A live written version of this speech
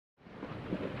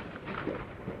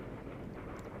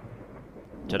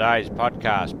Today's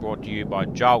podcast brought to you by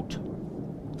Jolt.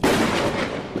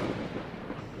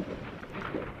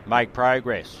 Make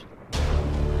progress,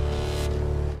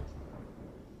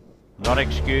 not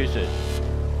excuses.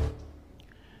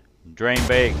 Dream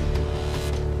big.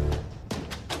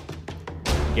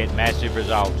 Get massive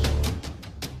results.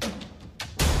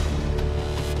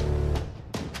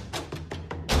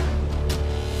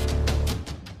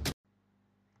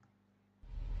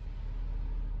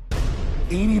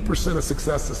 %80 of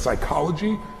success is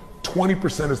psychology,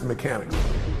 20% is the mechanics.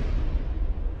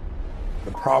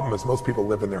 The problem is most people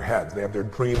live in their heads. They have their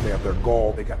dream, they have their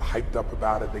goal, they get hyped up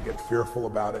about it, they get fearful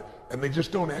about it, and they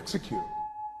just don't execute.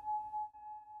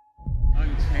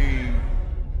 Unchain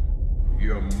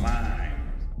your mind.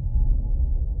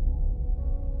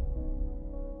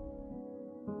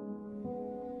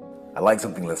 I like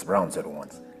something Les Brown said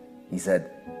once. He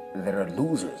said, there are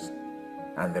losers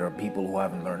and there are people who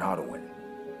haven't learned how to win.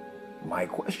 My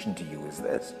question to you is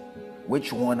this: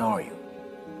 which one are you?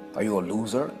 Are you a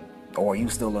loser, or are you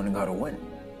still learning how to win?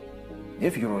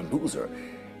 If you're a loser,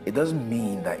 it doesn't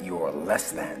mean that you're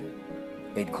less than.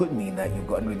 It could mean that you've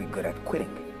gotten really good at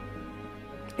quitting.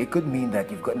 It could mean that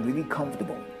you've gotten really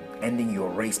comfortable ending your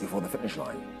race before the finish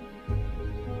line.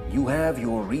 You have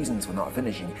your reasons for not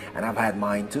finishing, and I've had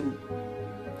mine too.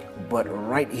 But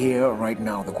right here, right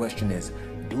now, the question is,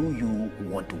 do you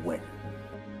want to win?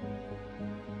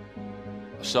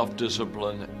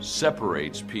 Self-discipline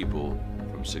separates people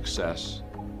from success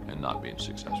and not being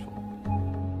successful.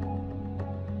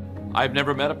 I've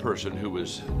never met a person who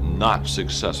was not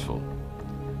successful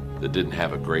that didn't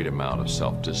have a great amount of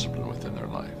self-discipline within their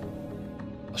life.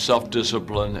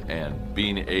 Self-discipline and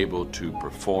being able to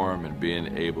perform and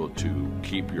being able to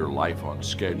keep your life on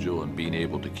schedule and being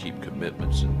able to keep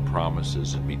commitments and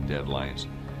promises and meet deadlines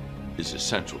is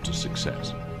essential to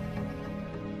success.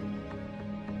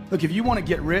 Look, if you want to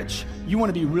get rich, you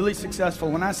want to be really successful.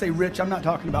 When I say rich, I'm not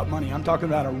talking about money. I'm talking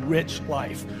about a rich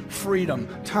life, freedom,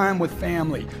 time with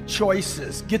family,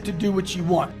 choices, get to do what you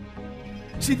want.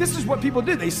 See, this is what people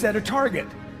do. They set a target.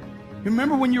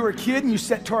 Remember when you were a kid and you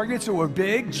set targets that were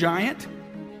big, giant?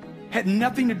 Had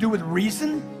nothing to do with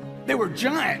reason? They were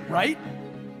giant, right?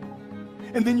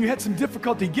 And then you had some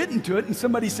difficulty getting to it and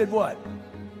somebody said what?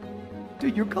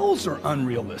 Dude, your goals are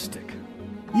unrealistic.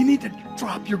 You need to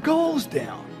drop your goals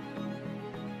down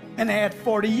and add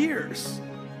 40 years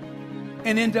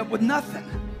and end up with nothing.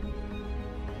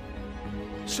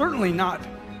 Certainly not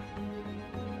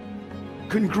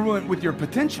congruent with your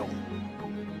potential.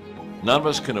 None of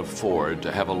us can afford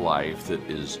to have a life that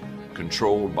is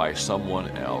controlled by someone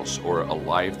else, or a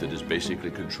life that is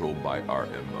basically controlled by our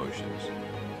emotions.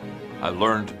 I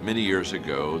learned many years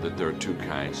ago that there are two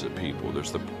kinds of people.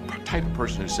 There's the type of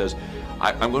person who says,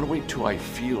 I'm going to wait till I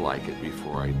feel like it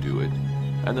before I do it.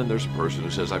 And then there's a person who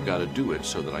says, I've got to do it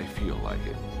so that I feel like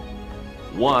it.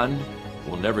 One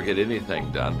will never get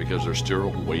anything done because they're still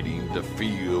waiting to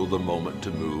feel the moment to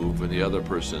move. And the other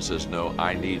person says, no,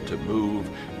 I need to move,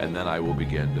 and then I will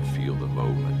begin to feel the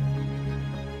moment.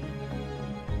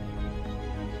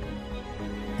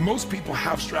 Most people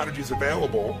have strategies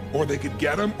available, or they could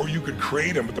get them, or you could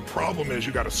create them, but the problem is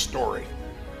you got a story.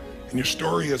 And your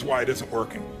story is why it isn't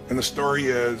working. And the story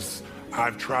is,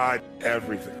 I've tried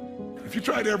everything. If you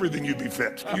tried everything, you'd be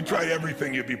fit. If you tried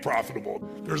everything, you'd be profitable.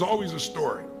 There's always a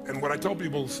story. And what I tell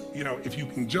people is, if you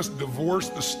can just divorce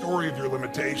the story of your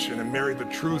limitation and marry the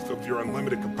truth of your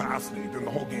unlimited capacity, then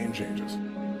the whole game changes.